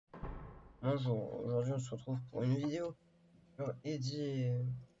Bonjour, aujourd'hui on se retrouve pour une vidéo sur Eddie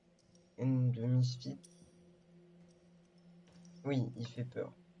and the Misfit. Oui, il fait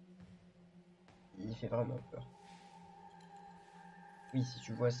peur. Il fait vraiment peur. Oui, si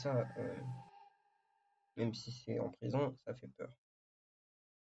tu vois ça, même si c'est en prison, ça fait peur.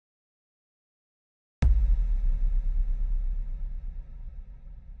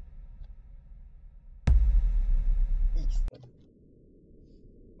 X.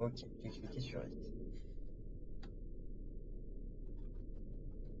 Ok, j'ai cliqué sur X.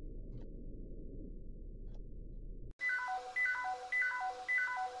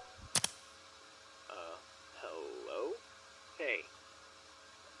 Hello? Hey,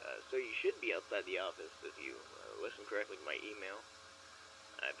 so you should be outside the office if you listened correctly to my email.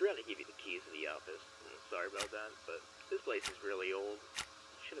 I forgot to give you the keys to the office. Sorry about that, but this place is really old.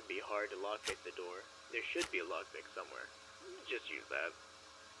 It shouldn't be hard to lockpick the door. There should be a lockpick somewhere. Just use that.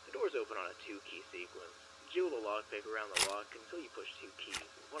 The door's open on a 2-key sequence. Jiggle the lockpick around the lock until you push 2 keys.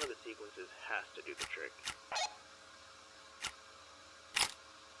 One of the sequences has to do the trick.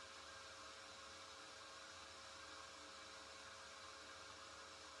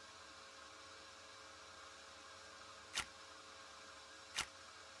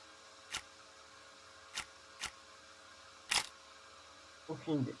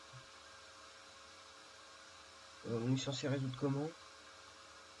 Aucune idée. On est censé résoudre comment?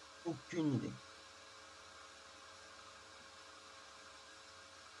 Aucune idée.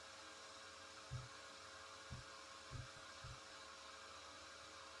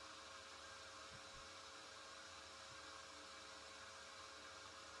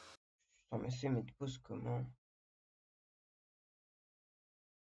 Putain, mais c'est mettre pause comment?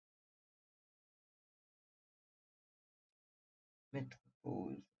 Mettre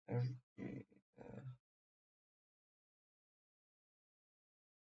pause, ajouter.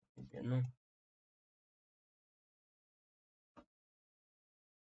 Eh bien non.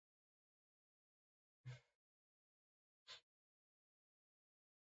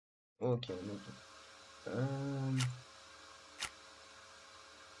 Ok, on est tout.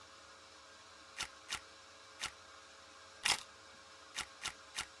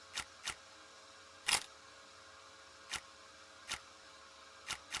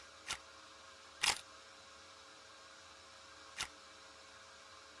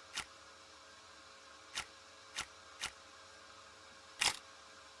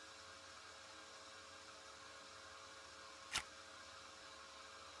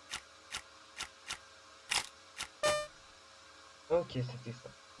 Ok, c'était ça.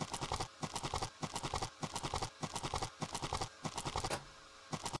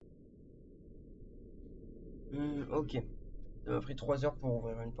 Ok. Ça m'a pris 3 heures pour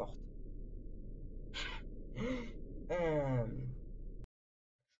ouvrir une porte.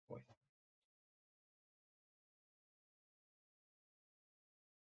 Ouais.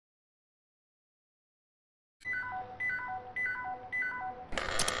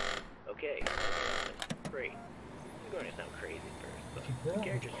 Okay, great. I'm going to sound crazy first, but the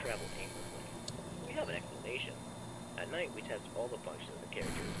characters travel aimlessly. We have an explanation. At night, we test all the functions of the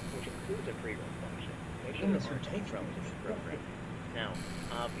characters, which includes a pre-run function. Make sure there aren't any problems with the program. Now,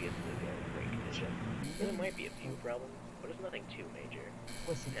 obviously they're in great condition. There might be a few problems, but it's nothing too major.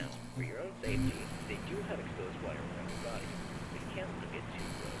 Now, for your own safety, they do have exposed wire around your body, but you can't let them get too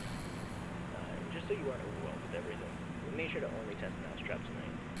close. Just so you aren't overwhelmed with everything, we made sure to only test the mousetrap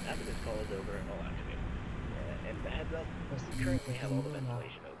tonight. After this call is over, I'll activate it. And a heads up, we currently have all the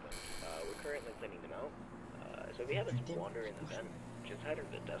ventilation open. We're currently cleaning them out. So if you happen to wander in the vent, just hide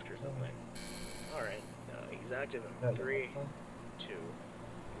under the desk or something. Alright, he's active in 3, 2,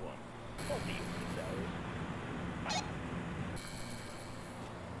 1. I'll see you in 6 hours.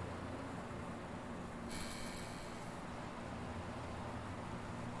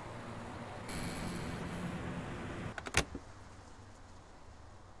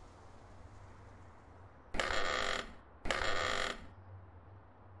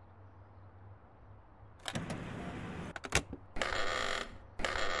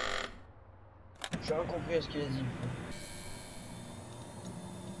 J'ai rien compris à ce qu'il a dit.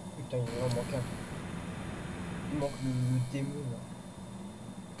 Putain, il en manque un. Il manque le démon là.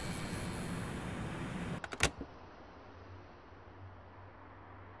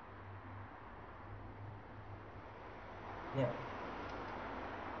 Merde.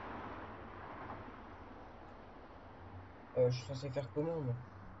 Je suis censé faire comment moi?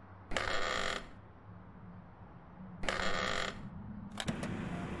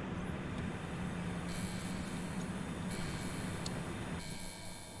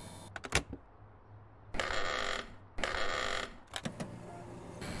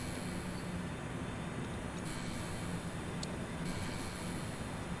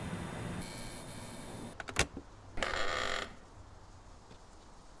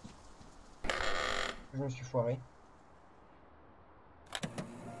 je me suis foiré.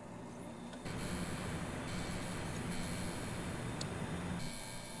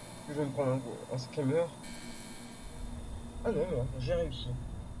 Je vais me prendre un screamer. Ah non, non, j'ai réussi.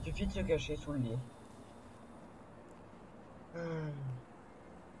 Suffit de se cacher sous le lit. Oui,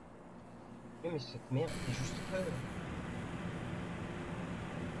 mais cette merde est juste folle.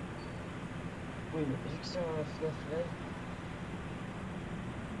 Oui, mais vu que c'est un FNAF live,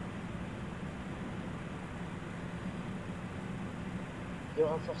 il y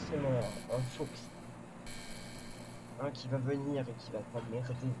aura forcément un fox. Un qui va venir et qui va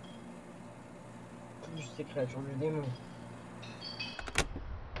t'emmerder. Plus ces créatures du démon.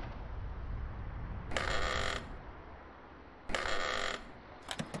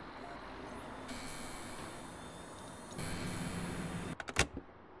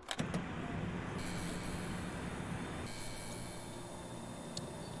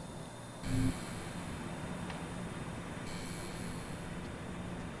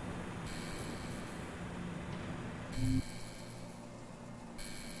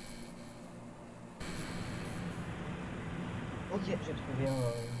 Ok, j'ai trouvé un...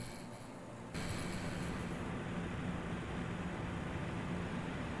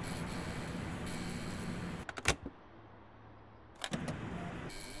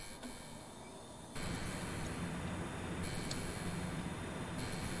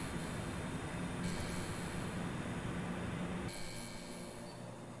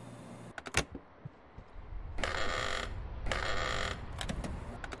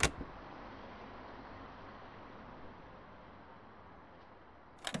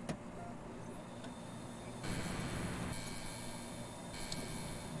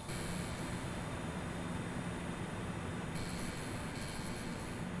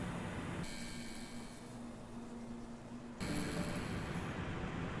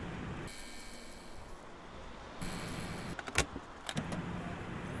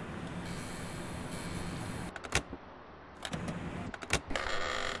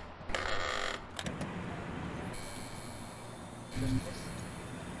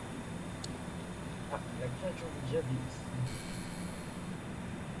 Ah, la créature du diable est ici.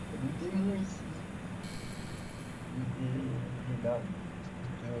 Le démon ici. Il est là.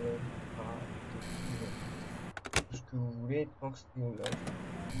 Tout ce que vous voulez, tant que c'est une œuvre.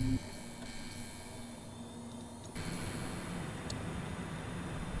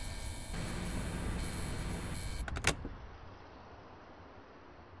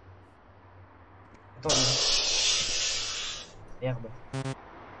 Attendez. Merde.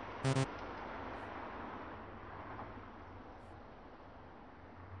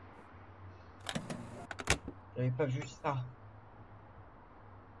 J'avais pas vu ça.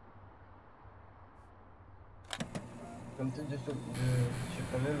 Comme tête de sauve. Je suis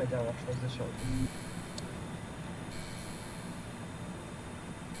quand même ma dernière chance de survie.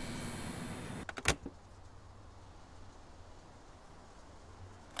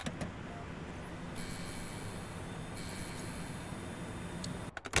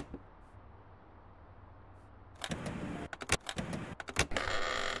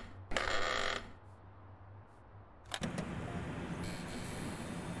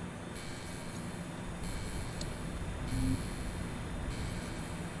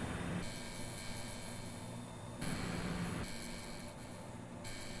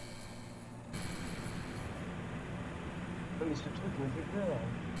 Non mais ce truc me fait peur.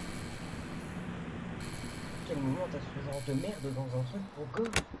 Quel moment t'as ce genre de merde dans un truc pour go?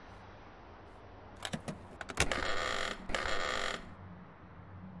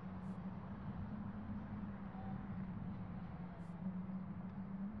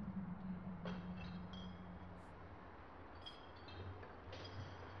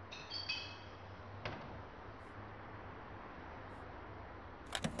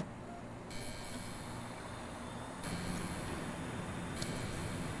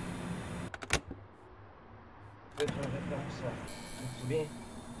 Peut-être une référence à le poulet.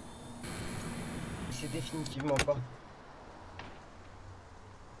 Et c'est définitivement pas.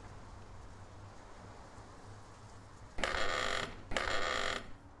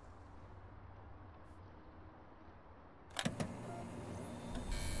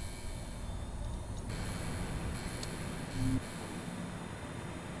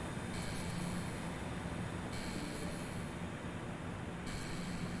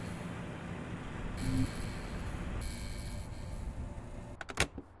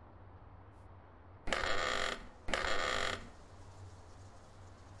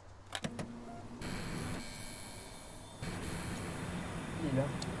 Il est là.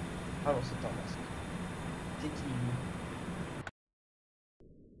 Ah non, c'est un masque. C'est qui lui?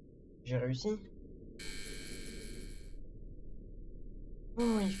 J'ai réussi?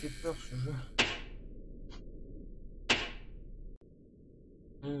 Oh, il fait peur ce jeu.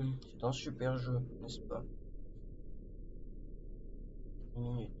 C'est un super jeu, n'est-ce pas? Une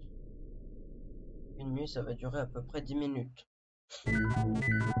minute. Une minute, ça va durer à peu près 10 minutes.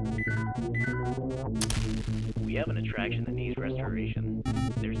 We have an attraction that needs restoration.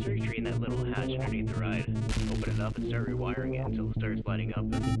 There's circuitry in that little hatch underneath the ride. Open it up and start rewiring it until it starts lighting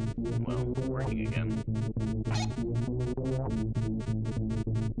up and, well, working again.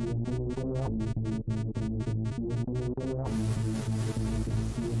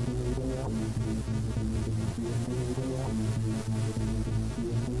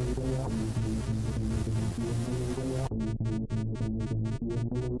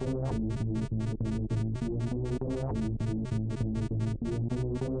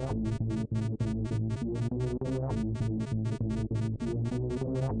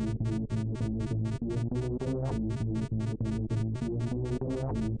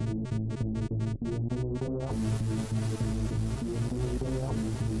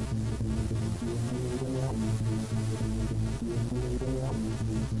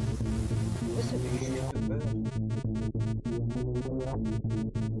 Ouais, ça fait juste peur.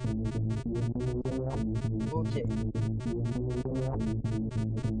 Ok.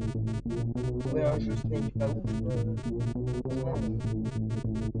 Trouver un jeu Snake pas ouf. Franchement,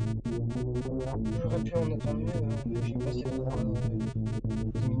 j'aurais pu en attendre mieux. J'ai passé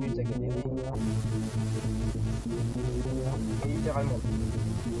 10 minutes à galérer. Et littéralement.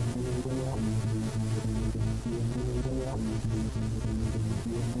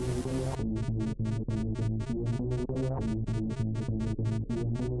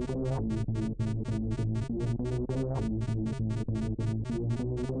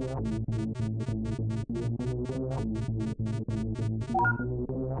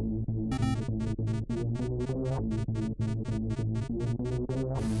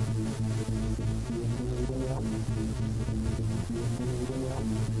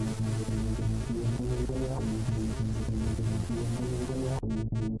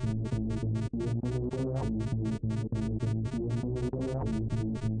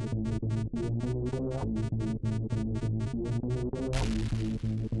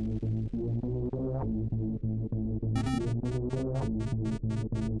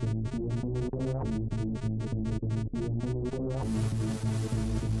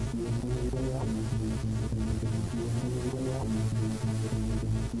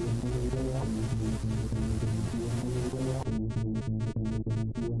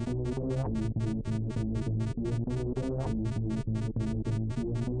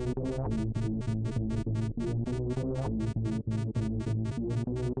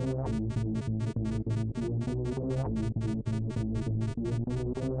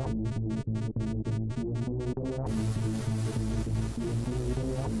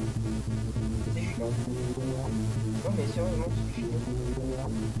 C'est chiant. Non mais sérieusement, c'est chiant.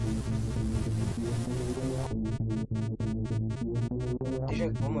 Déjà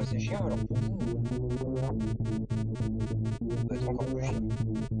pour moi c'est chiant, alors pour vous, ça doit être encore plus chiant.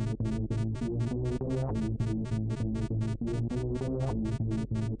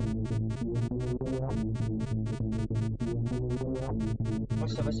 Moi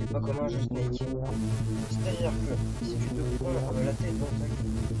ça va, c'est pas comme un jeu Snake. C'est-à-dire que si tu te prends la tête dans ta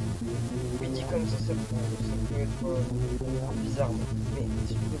gueule, oui dit comme ça peut être bizarre, mais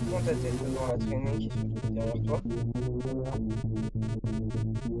si tu te prends ta tête dans la traînée qui se trouve derrière toi,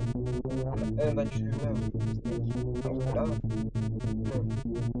 bah tu meurs, Snake. Alors que là, non.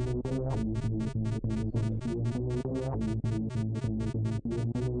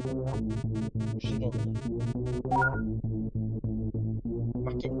 J'ai gagné.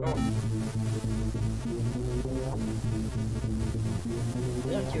 Marqué 1.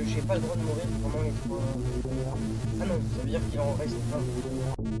 C'est-à-dire que j'ai pas le droit de mourir pendant les 3... Ah non, ça veut dire qu'il en reste 1.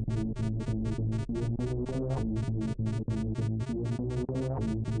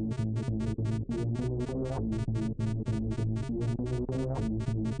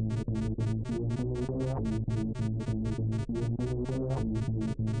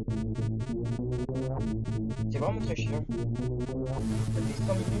 C'est vraiment très chiant. Ça fait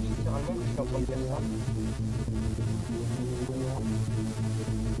 100 minutes littéralement que je suis en train de faire ça.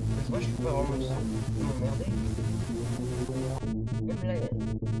 Moi je suis pas vraiment le seul à m'emmerder.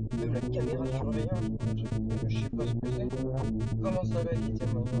 Même la caméra de surveillance, un truc que je sais pas ce que c'est. Comment ça va être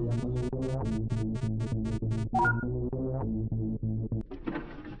tellement énervant.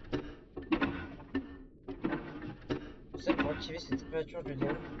 Ça pour activer cette créature de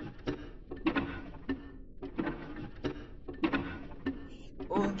démon.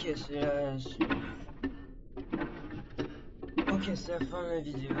 Ok, c'est la... Ok, Ok, c'est la fin de la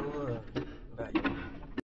vidéo.